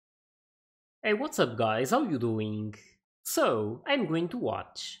Hey, what's up guys, how you doing? So, I'm going to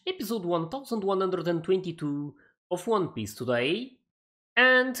watch episode 1122 of One Piece today,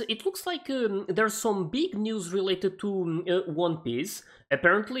 and it looks like there's some big news related to One Piece.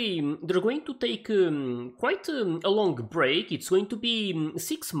 Apparently, they're going to take quite a long break. It's going to be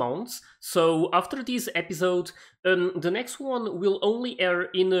 6 months. So after this episode, the next one will only air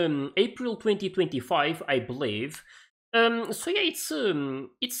in April 2025, I believe. So yeah,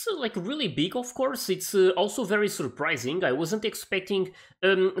 it's like really big. Of course, it's also very surprising. I wasn't expecting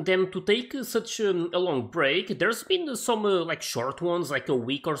them to take such a long break. There's been some like short ones, like a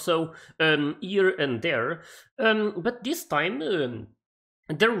week or so, here and there, but this time.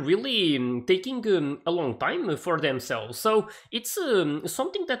 They're really taking a long time for themselves, so it's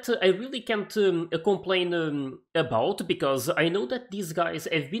something that I really can't complain about, because I know that these guys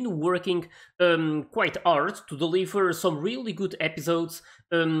have been working quite hard to deliver some really good episodes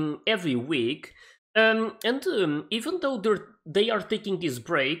every week. And even though they are taking this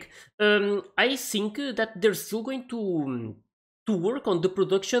break, I think that they're still going to work on the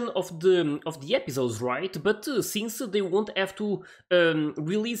production of the episodes, right? But since they won't have to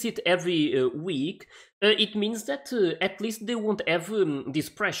release it every week, it means that at least they won't have this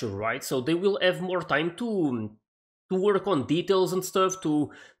pressure, right? So they will have more time to work on details and stuff,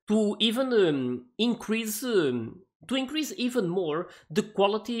 to even increase even more the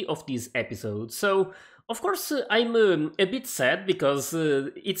quality of these episodes. So of course, I'm a bit sad, because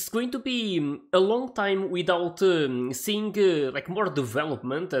it's going to be a long time without seeing like more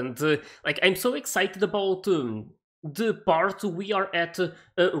development, and like I'm so excited about the part we are at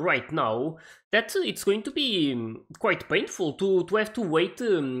right now, that it's going to be quite painful to have to wait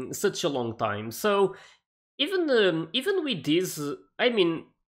such a long time. So even with this, I mean,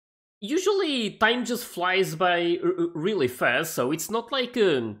 usually time just flies by really fast. So it's not like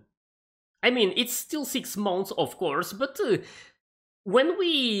I mean, it's still 6 months, of course, but when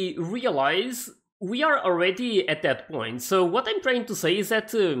we realize, we are already at that point. So what I'm trying to say is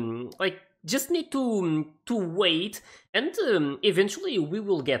that, like, just need to wait, and eventually we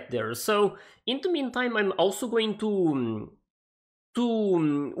will get there. So in the meantime, I'm also going to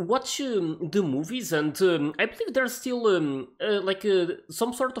watch the movies, and I believe there's still like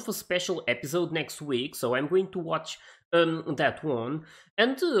some sort of a special episode next week, so I'm going to watch that one.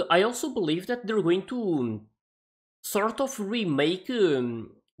 And I also believe that they're going to sort of remake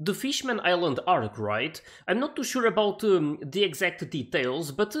the Fishman Island arc, right? I'm not too sure about the exact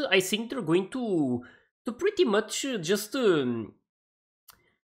details, but I think they're going to pretty much just I'm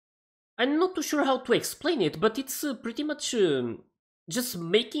not too sure how to explain it, but it's pretty much just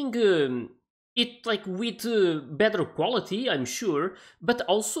making it like with better quality, I'm sure, but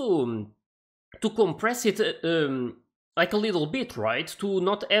also to compress it like a little bit, right? To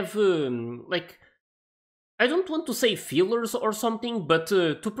not have like, I don't want to say fillers or something, but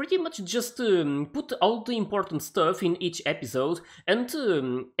to pretty much just put all the important stuff in each episode, and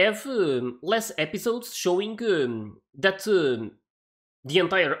have less episodes showing that the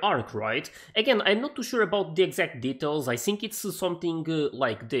entire arc, right? Again, I'm not too sure about the exact details. I think it's something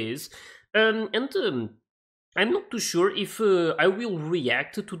like this. And I'm not too sure if I will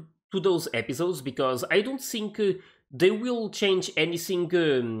react to those episodes, because I don't think they will change anything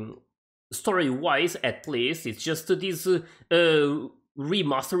story wise, at least. It's just this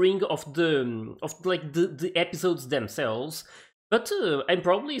remastering of like the episodes themselves. But I'm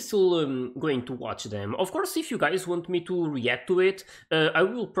probably still going to watch them. Of course, if you guys want me to react to it, I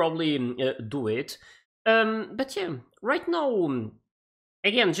will probably do it. But yeah, right now,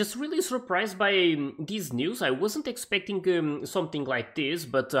 again, just really surprised by this news. I wasn't expecting something like this,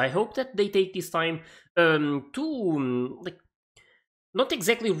 but I hope that they take this time to like, not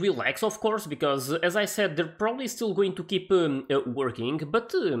exactly relax, of course, because as I said, they're probably still going to keep working.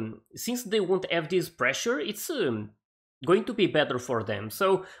 But since they won't have this pressure, it's going to be better for them.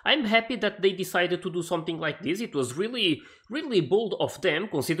 So I'm happy that they decided to do something like this. It was really, really bold of them,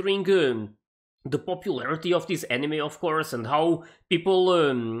 considering the popularity of this anime, of course, and how people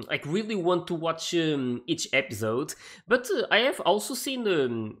like really want to watch each episode. But I have also seen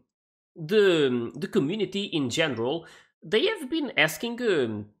the community in general. They have been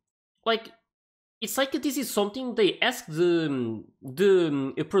asking like, it's like this is something they asked the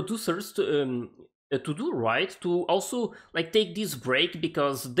producers to do, right? To also like take this break,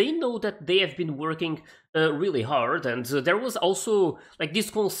 because they know that they have been working really hard, and there was also like these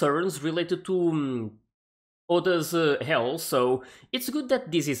concerns related to Oda's health. So it's good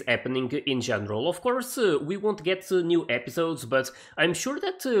that this is happening in general. Of course, we won't get new episodes, but I'm sure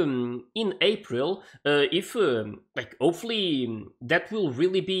that in April, if like hopefully that will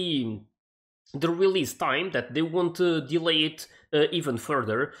really be the release time, that they won't delay it even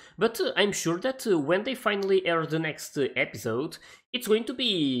further. But I'm sure that when they finally air the next episode, it's going to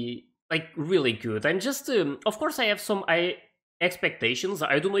be like really good. I'm just, of course, I have some expectations.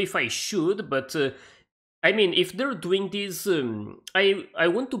 I don't know if I should, but I mean, if they're doing this, I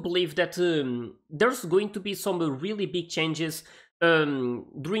want to believe that there's going to be some really big changes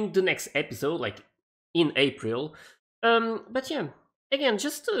during the next episode, like in April. But yeah, again,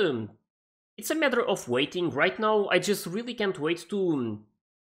 just it's a matter of waiting. Right now, I just really can't wait to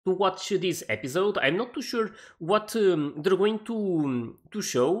watch this episode. I'm not too sure what they're going to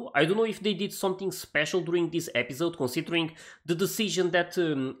show. I don't know if they did something special during this episode, considering the decision that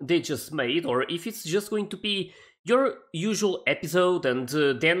they just made, or if it's just going to be your usual episode, and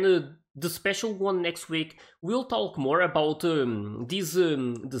then the special one next week we'll talk more about this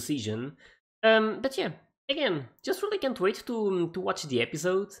decision. But yeah, again, just really can't wait to watch the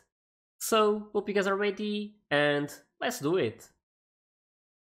episode. So hope you guys are ready, and let's do it.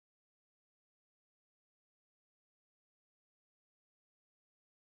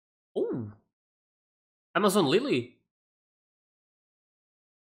 Oh, Amazon Lily.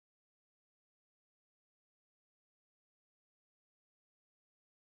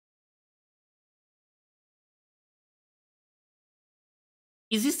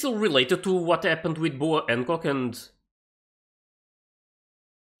 Is this still related to what happened with Boa Hancock and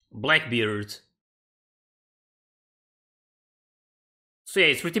Blackbeard? So yeah,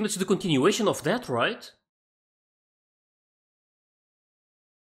 it's pretty much the continuation of that, right?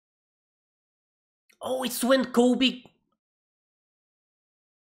 Oh, it's when Kobe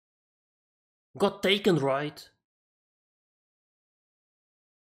got taken, right?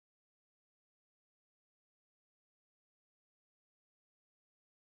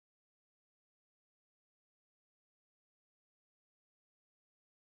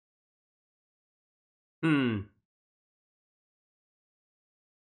 Hmm.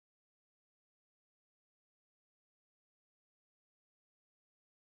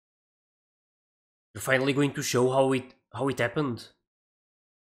 You're finally going to show how it happened.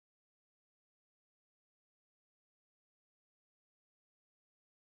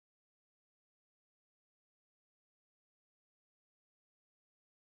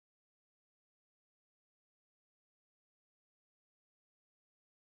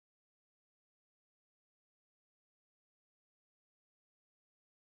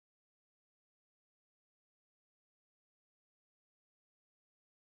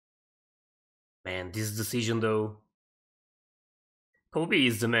 Man, this decision though. Kobe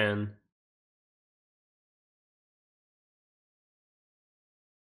is the man.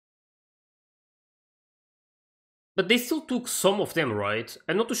 But they still took some of them, right?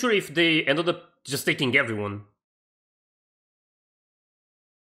 I'm not too sure if they ended up just taking everyone.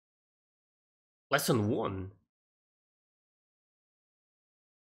 Lesson 1.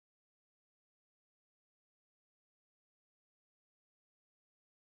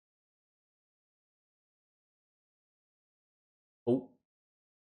 Oh.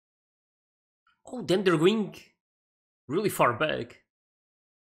 Oh, then they're going really far back.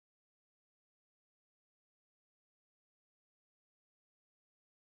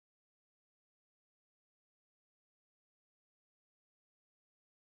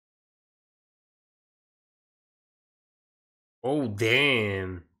 Oh,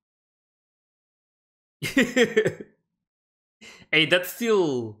 damn. Hey, that's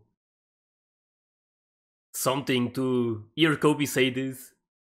still something to hear Kobe say this.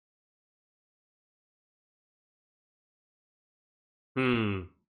 Hmm.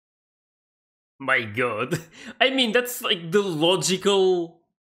 My god. I mean, that's like the logical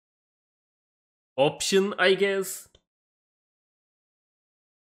option, I guess.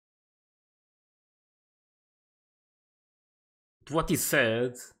 What he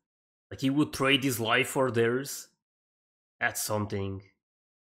said, like he would trade his life for theirs. That's something.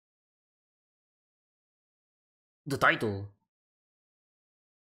 The title.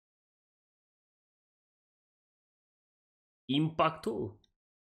 Impacto.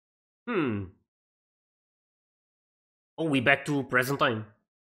 Hmm. Oh, we back to present time.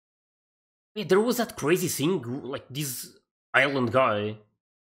 Wait, there was that crazy thing, like this island guy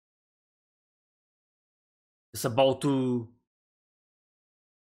is about to.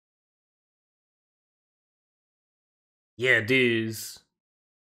 Yeah, this.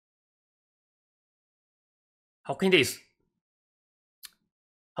 How can they?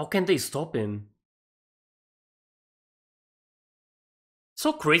 How can they stop him?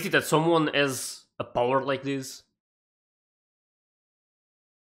 So crazy that someone has a power like this.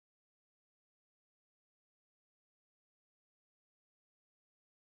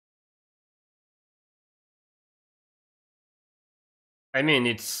 I mean,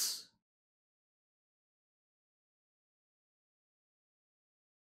 it's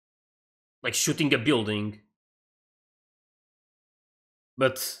like shooting a building,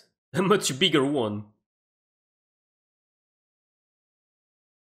 but a much bigger one.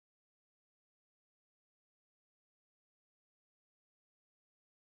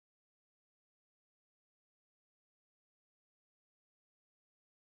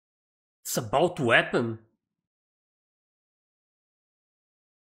 It's about to happen.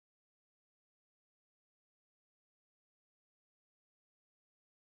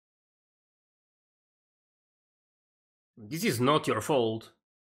 This is not your fault.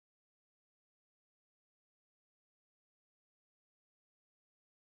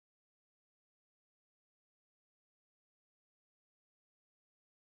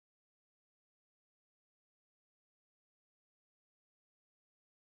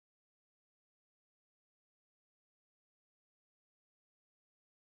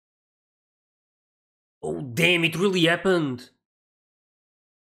 Oh damn, it really happened!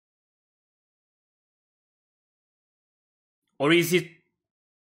 Or is it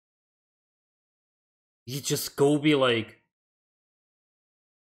just Kobe like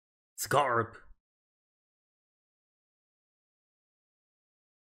Scarp?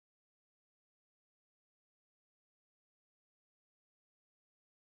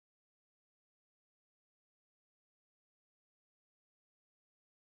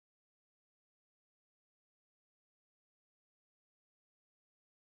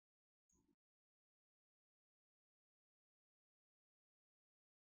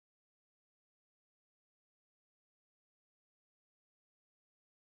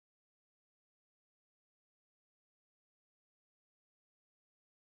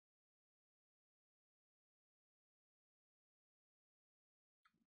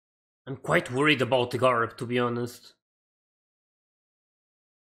 I'm quite worried about Garp, to be honest.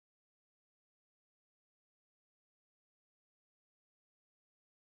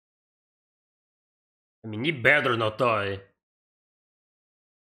 I mean, he better not die.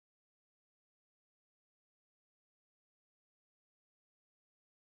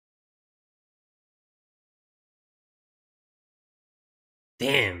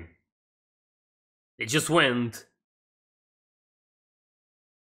 Damn. It just went.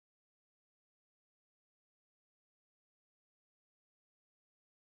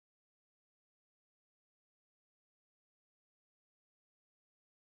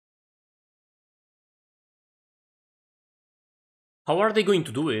 How are they going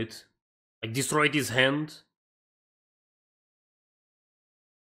to do it? Like, destroy his hand?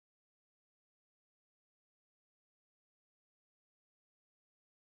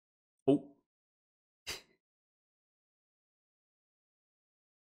 Oh.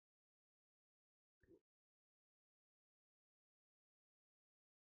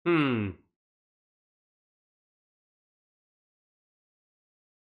 Hmm.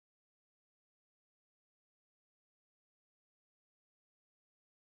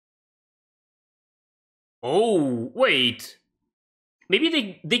 Oh, wait.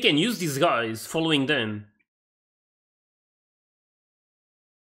 Maybe they can use these guys following them.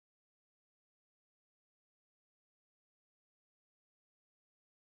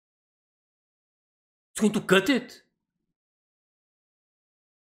 It's going to cut it.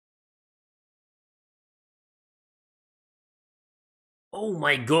 Oh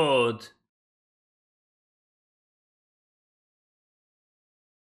my god.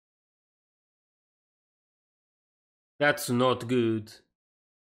 That's not good.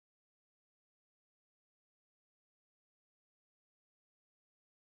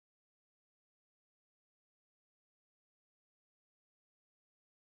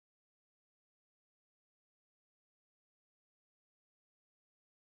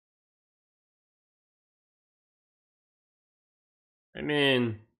 I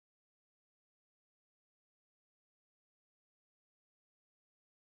mean,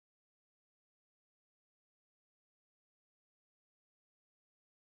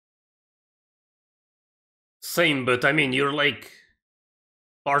 same, but I mean, you're like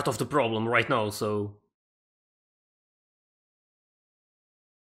part of the problem right now, so.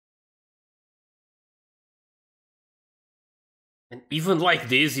 And even like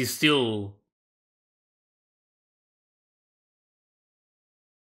this, is still.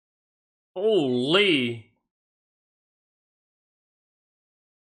 Holy.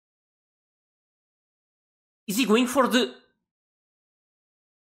 Is he going for the.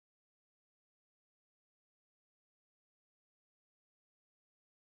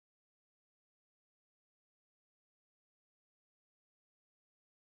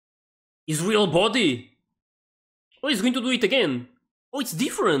 His real body? Oh, he's going to do it again. Oh, it's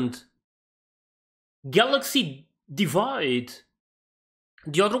different. Galaxy Divide.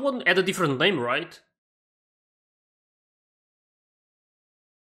 The other one had a different name, right?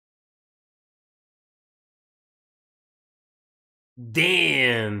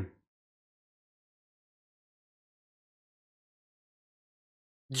 Damn.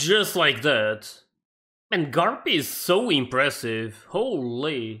 Just like that. And Garp is so impressive.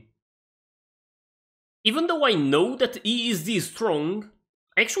 Holy. Even though I know that he is this strong,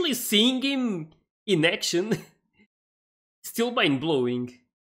 actually seeing him in action still mind blowing.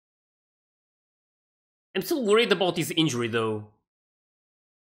 I'm still worried about his injury though.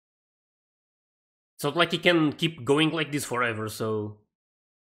 It's not like he can keep going like this forever, so.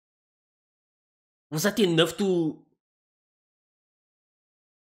 Was that enough to.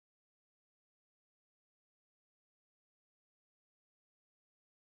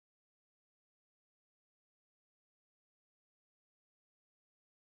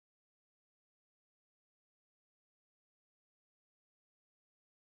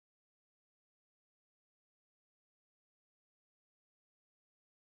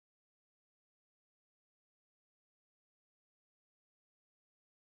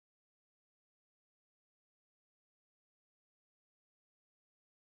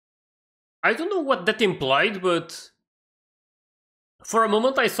 I don't know what that implied, but. For a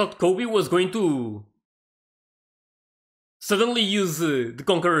moment I thought Kobe was going to. Suddenly use the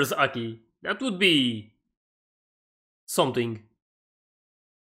Conqueror's Aki. That would be. Something.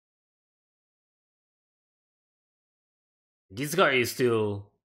 This guy is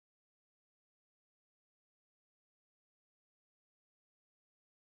still.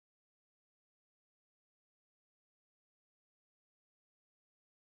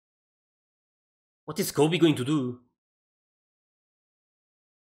 What is Kobe going to do?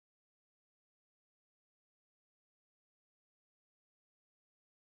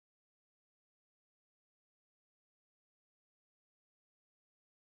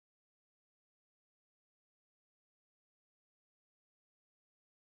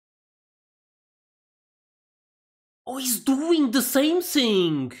 Oh, he's doing the same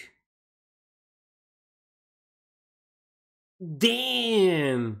thing!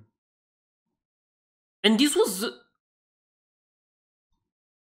 Damn! And this was.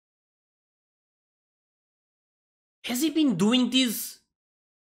 Has he been doing this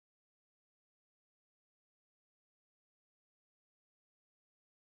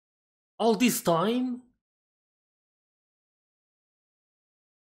all this time?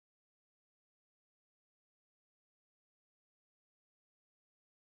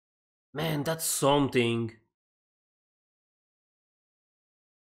 Man, that's something.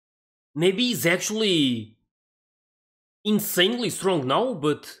 Maybe he's actually insanely strong now,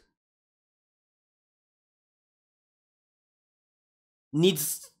 but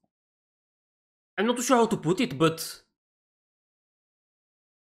needs. I'm not too sure how to put it, but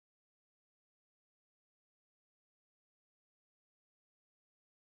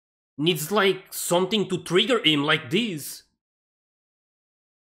needs like something to trigger him like this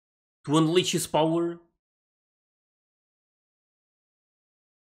to unleash his power.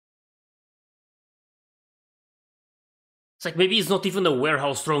 It's like maybe he's not even aware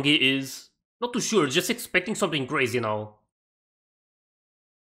how strong he is. Not too sure, just expecting something crazy now.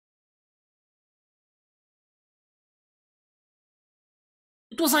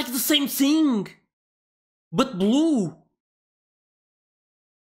 It was like the same thing, but blue.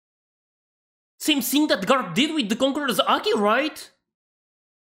 Same thing that Garp did with the Conqueror's Aki, right?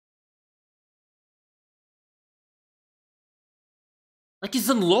 Like he's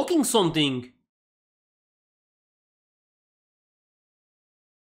unlocking something.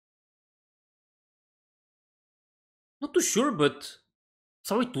 Not too sure, but that's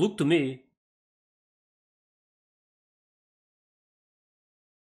how it looked to me.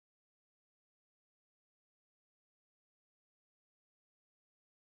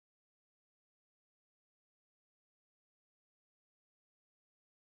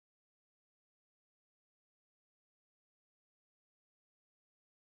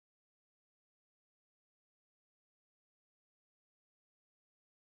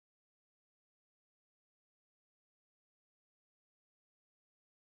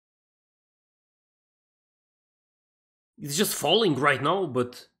 It's just falling right now,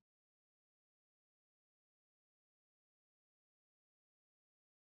 but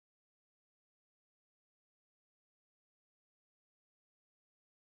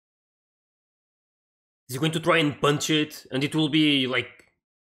is he going to try and punch it and it will be like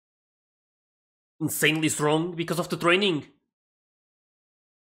insanely strong because of the training?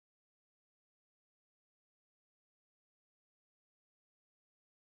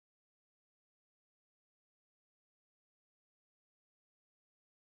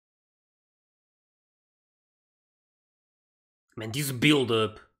 Man, this build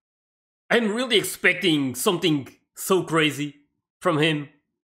up. I'm really expecting something so crazy from him.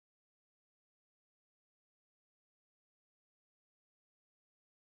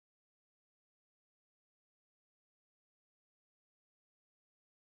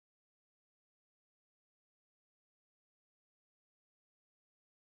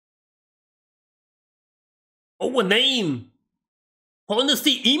 Oh, a name!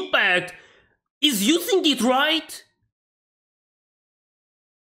 Honesty Impact is using it right?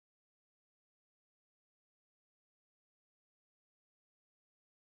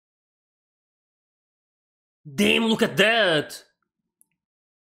 Damn, look at that!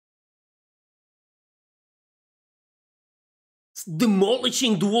 It's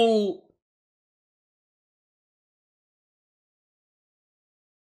demolishing the wall.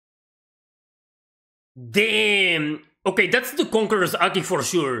 Damn! Okay, that's the Conqueror's Aki for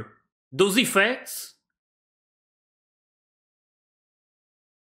sure. Those effects?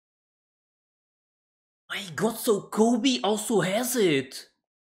 My god, so Kobe also has it!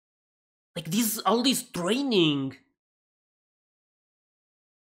 Like this, all this training.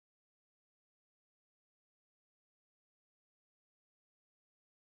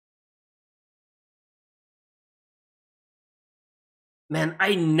 Man,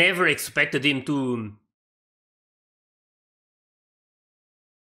 I never expected him to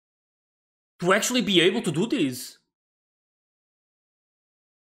actually be able to do this.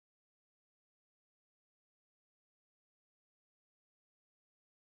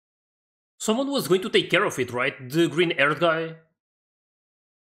 Someone was going to take care of it, right? The green haired guy?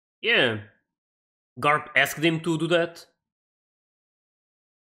 Yeah. Garp asked him to do that.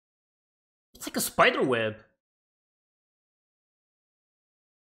 It's like a spider web.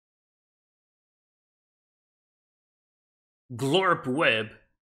 Glorp web.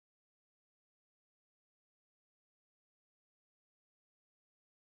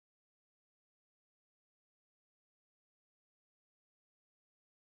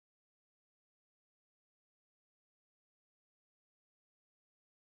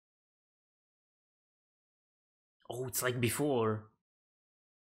 Oh, it's like before.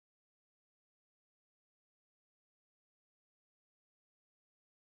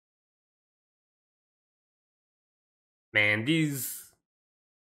 Man, this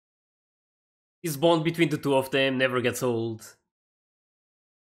bond between the two of them never gets old.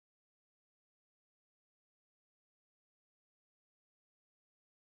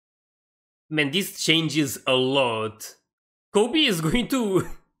 Man, this changes a lot. Kobe is going to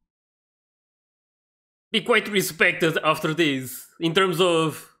be quite respected after this, in terms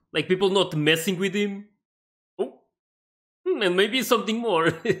of like people not messing with him. Oh, and maybe something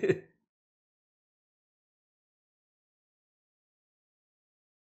more.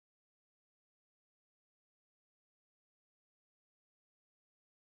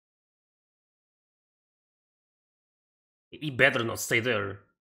 He better not stay there.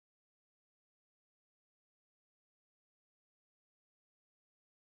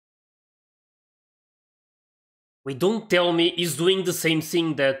 Wait, don't tell me he's doing the same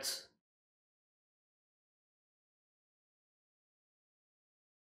thing that.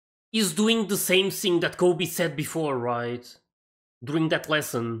 He's doing the same thing that Kobe said before, right? During that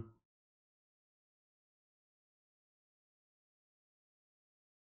lesson.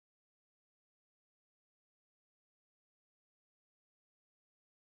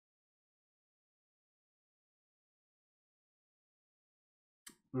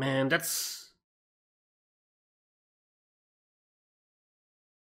 Man, that's.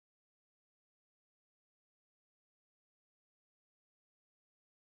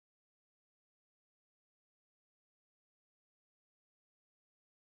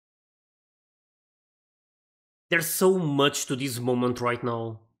 There's so much to this moment right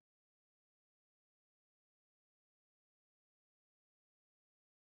now.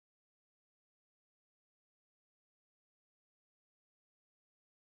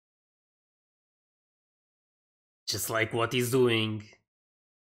 Just like what he's doing.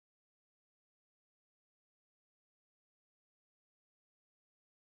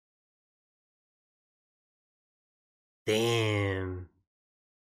 Damn.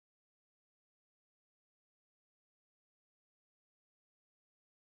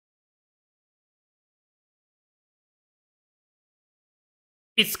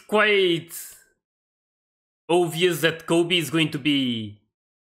 It's quite obvious that Kobe is going to be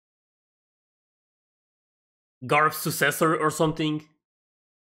Garf's successor or something.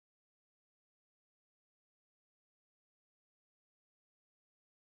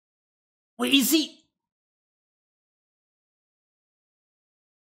 Wait, is he?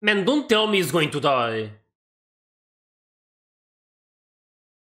 Man, don't tell me he's going to die.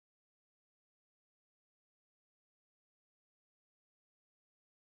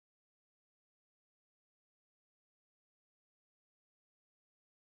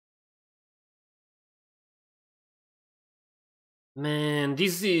 Man,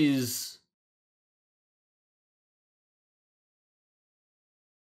 this is...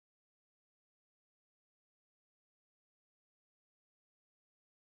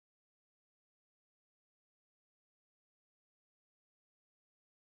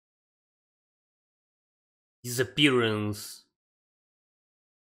 his appearance.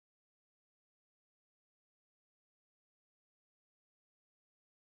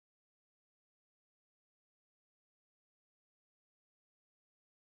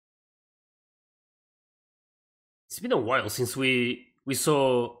 It's been a while since we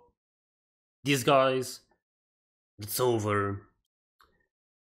saw these guys. It's over.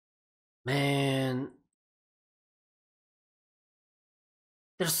 Man,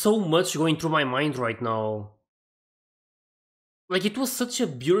 there's so much going through my mind right now. Like, it was such a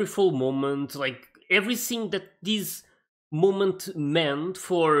beautiful moment. Like, everything that this moment meant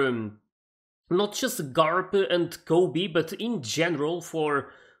for not just Garp and Kobe, but in general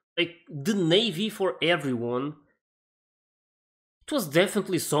for like the Navy, for everyone. It was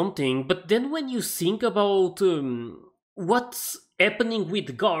definitely something. But then when you think about what's happening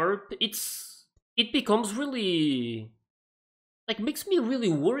with Garp, it becomes really like makes me really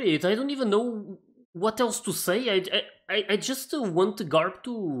worried. I don't even know what else to say. I just want Garp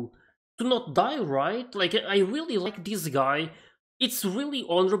to not die, right? Like I really like this guy. It's really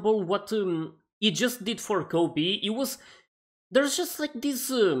honorable what he just did for Kobe. It was there's just like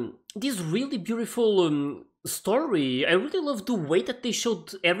this really beautiful story. I really love the way that they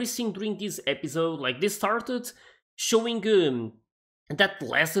showed everything during this episode. Like they started showing that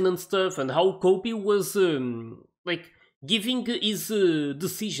lesson and stuff, and how Kobe was like giving his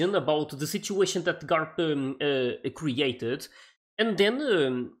decision about the situation that Garp created, and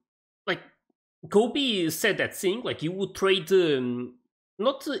then like Kobe said that thing like he would trade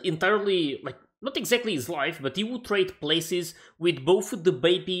not entirely like not exactly his life, but he would trade places with both the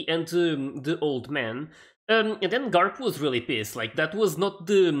baby and the old man. And then Garp was really pissed. Like that was not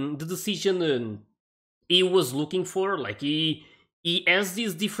the decision he was looking for. Like he has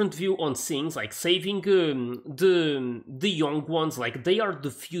this different view on things, like saving the young ones. Like they are the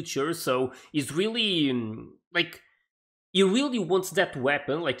future, so he's really like he really wants that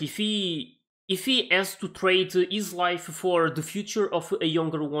weapon. Like if he has to trade his life for the future of a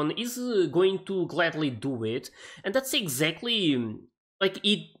younger one, he's going to gladly do it. And that's exactly like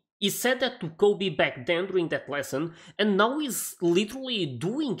he said that to Kobe back then during that lesson, and now he's literally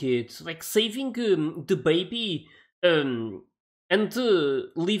doing it, like saving the baby um, and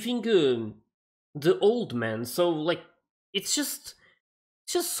leaving the old man. So like it's just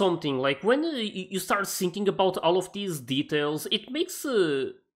something like when you start thinking about all of these details, it makes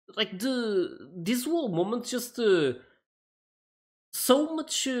like this whole moment just so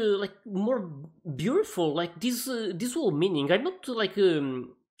much like more beautiful. Like this whole meaning. I'm not like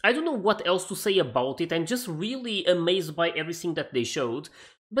I don't know what else to say about it. I'm just really amazed by everything that they showed.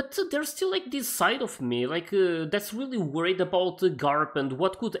 But there's still like this side of me, like that's really worried about Garp and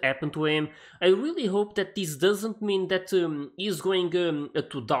what could happen to him. I really hope that this doesn't mean that he's going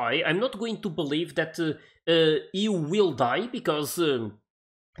to die. I'm not going to believe that he will die because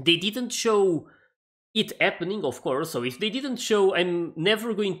they didn't show it happening, of course. So if they didn't show, I'm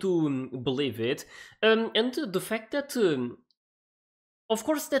never going to believe it. And the fact that, of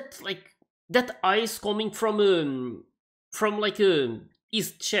course, that like that ice coming from like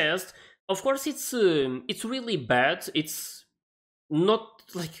his chest. Of course, it's really bad. It's not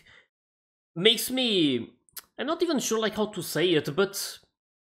like makes me. I'm not even sure like how to say it, but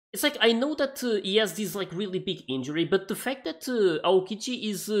it's like I know that he has this like really big injury, but the fact that Aokiji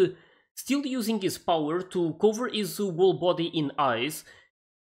is still using his power to cover his whole body in ice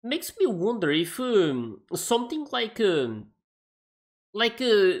makes me wonder if something like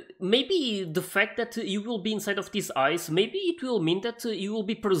maybe the fact that you will be inside of this ice, maybe it will mean that you will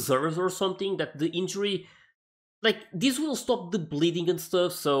be preserved or something, that the injury like this will stop the bleeding and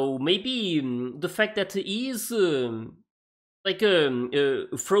stuff. So maybe the fact that he is like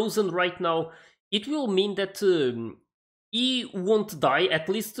frozen right now, it will mean that he won't die, at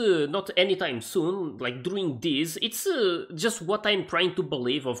least not anytime soon, like during this. It's just what I'm trying to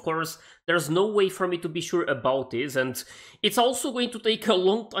believe. Of course, there's no way for me to be sure about this, and it's also going to take a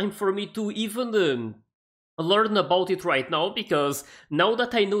long time for me to even learn about it right now, because now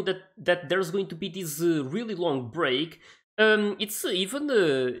that I know that there's going to be this really long break, it's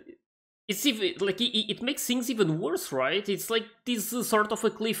even it's even like it makes things even worse, right? It's like this sort of a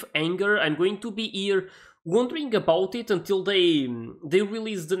cliffhanger. I'm going to be here wondering about it until they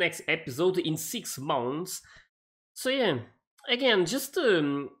release the next episode in 6 months. So yeah, again, just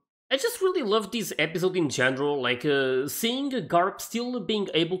I just really love this episode in general, like seeing Garp still being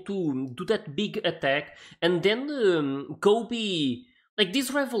able to do that big attack, and then Kobe, like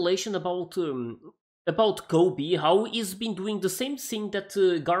this revelation about Kobe, how he's been doing the same thing that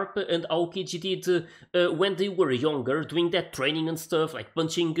Garp and Aokiji did when they were younger, doing that training and stuff, like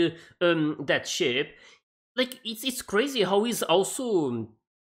punching that ship. Like it's crazy how he's also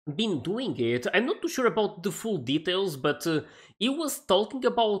been doing it. I'm not too sure about the full details, but he was talking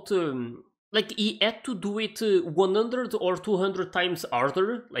about like he had to do it 100 or 200 times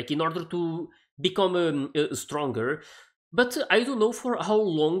harder, like in order to become stronger. But I don't know for how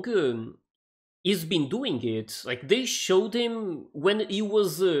long he's been doing it. Like they showed him when he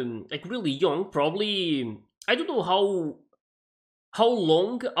was like really young, probably. I don't know how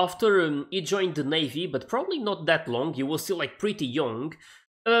long after he joined the navy, but probably not that long. He was still like pretty young,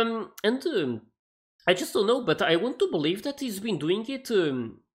 and I just don't know. But I want to believe that he's been doing it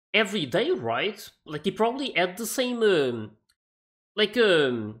every day, right? Like he probably had the same like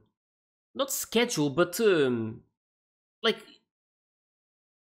not schedule, but like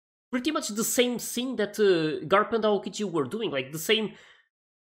pretty much the same thing that Garp and Aokiji were doing, like the same.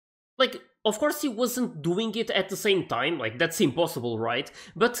 Like, of course, he wasn't doing it at the same time. Like that's impossible, right?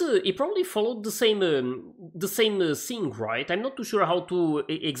 But he probably followed the same thing, right? I'm not too sure how to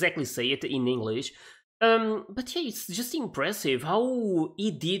exactly say it in English. But yeah, it's just impressive how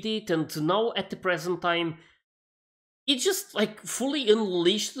he did it, and now at the present time, it just like fully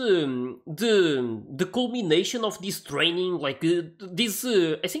unleashed the culmination of this training. Like this,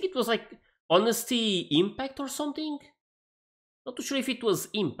 I think it was like Honesty Impact or something. Not too sure if it was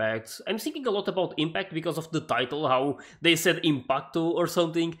Impact. I'm thinking a lot about Impact because of the title, how they said Impacto or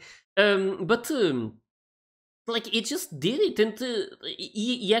something. But like it just did it, and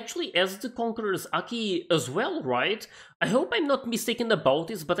he actually has the Conqueror's Aki as well, right? I hope I'm not mistaken about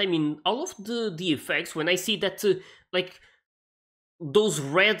this, but I mean, all of the effects, when I see that like those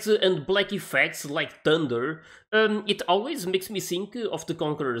red and black effects like thunder, it always makes me think of the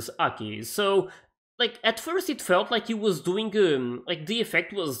Conqueror's Aki. So like at first it felt like he was doing like the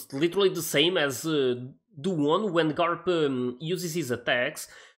effect was literally the same as the one when Garp uses his attacks,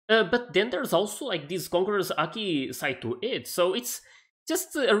 but then there's also like this Conqueror's Aki side to it. So it's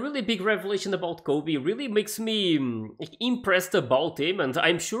just a really big revelation about Kobe. Really makes me like, impressed about him, and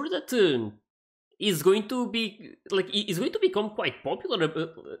I'm sure that he's going to be like he's going to become quite popular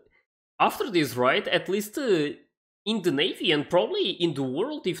after this, right? At least in the Navy and probably in the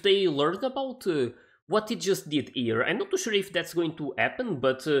world if they learn about what he just did here. I'm not too sure if that's going to happen,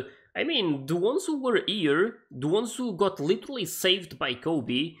 but I mean, the ones who were here, the ones who got literally saved by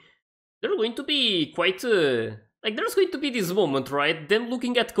Kobe, they're going to be quite like there's going to be this moment, right? Them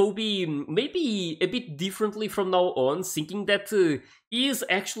looking at Kobe maybe a bit differently from now on, thinking that he is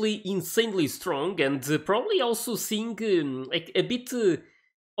actually insanely strong, and probably also seeing like a bit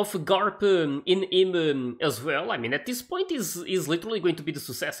of Garp in him as well. I mean, at this point, is literally going to be the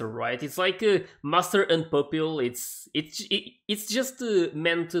successor, right? It's like Master and Pupil. It's just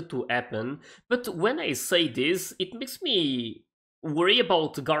meant to happen. But when I say this, it makes me worry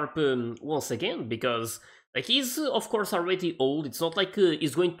about Garp once again, because like he's of course already old. It's not like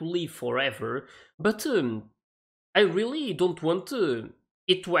he's going to live forever. But I really don't want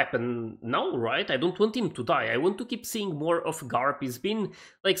it to happen now, right? I don't want him to die. I want to keep seeing more of Garp. He's been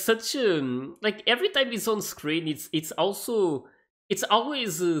like such like every time he's on screen, it's always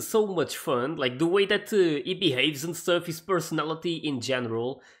so much fun. Like the way that he behaves and stuff, his personality in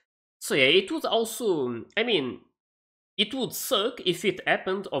general. So yeah, it would also. I mean, it would suck if it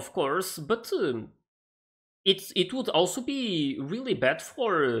happened, of course, but it would also be really bad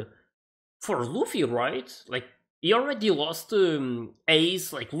for Luffy, right? Like he already lost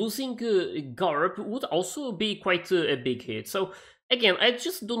Ace. Like losing Garp would also be quite a big hit. So again, I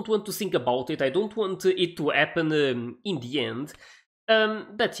just don't want to think about it. I don't want it to happen in the end.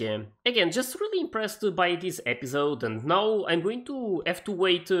 But yeah, again, just really impressed by this episode, and now I'm going to have to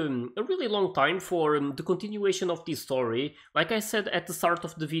wait a really long time for the continuation of this story. Like I said at the start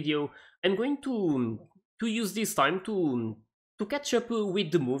of the video, I'm going to use this time to catch up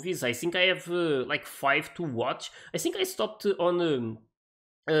with the movies. I think I have like 5 to watch. I think I stopped on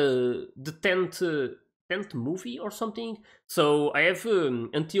the 10th movie or something. So I have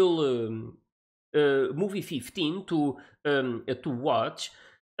until movie 15 to watch.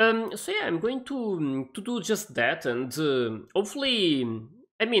 So yeah, I'm going to do just that, and hopefully,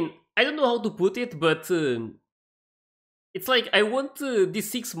 I mean, I don't know how to put it, but it's like I want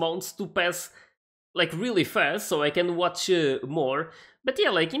these 6 months to pass like really fast so I can watch more. But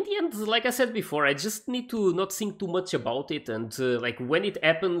yeah, like in the end, like I said before, I just need to not think too much about it, and like when it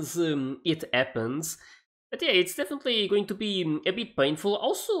happens, it happens. But yeah, it's definitely going to be a bit painful.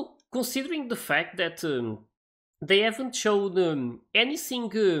 Also, considering the fact that they haven't shown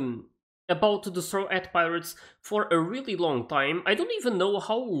anything about the Straw Hat Pirates for a really long time. I don't even know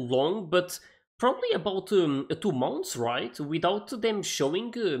how long, but probably about 2 months, right? Without them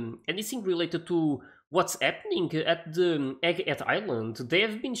showing anything related to what's happening at the Egghead Island. They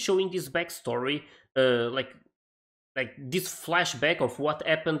have been showing this backstory, like this flashback of what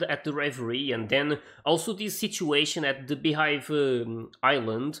happened at the Reverie, and then also this situation at the Beehive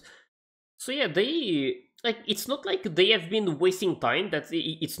Island. So yeah, they like it's not like they have been wasting time.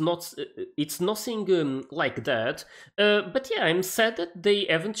 It's not. It's nothing like that. But yeah, I'm sad that they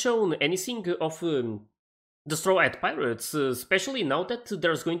haven't shown anything of the Straw Hat Pirates, especially now that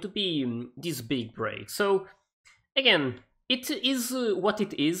there's going to be this big break. So again, it is what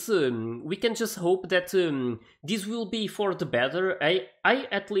it is. We can just hope that this will be for the better. I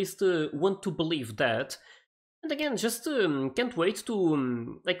at least want to believe that. And again, just can't wait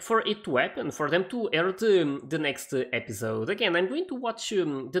to like for it to happen, for them to air the next episode. Again, I'm going to watch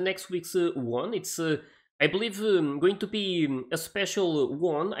the next week's one. It's I believe going to be a special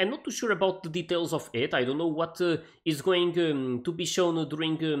one. I'm not too sure about the details of it. I don't know what is going to be shown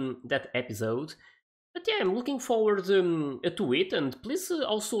during that episode. But yeah, I'm looking forward to it, and please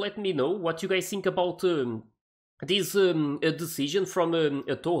also let me know what you guys think about this decision from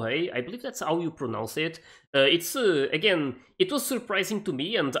Tohei. I believe that's how you pronounce it. It's again, it was surprising to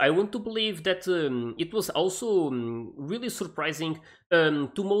me, and I want to believe that it was also really surprising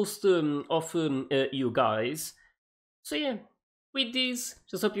to most of you guys. So yeah, with this,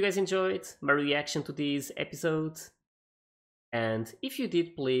 just hope you guys enjoyed my reaction to this episode. And if you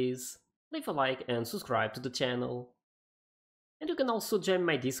did, please leave a like and subscribe to the channel. And you can also join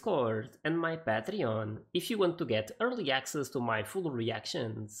my Discord and my Patreon if you want to get early access to my full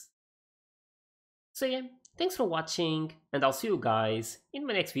reactions. So yeah, thanks for watching, and I'll see you guys in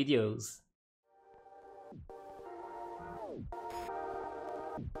my next videos.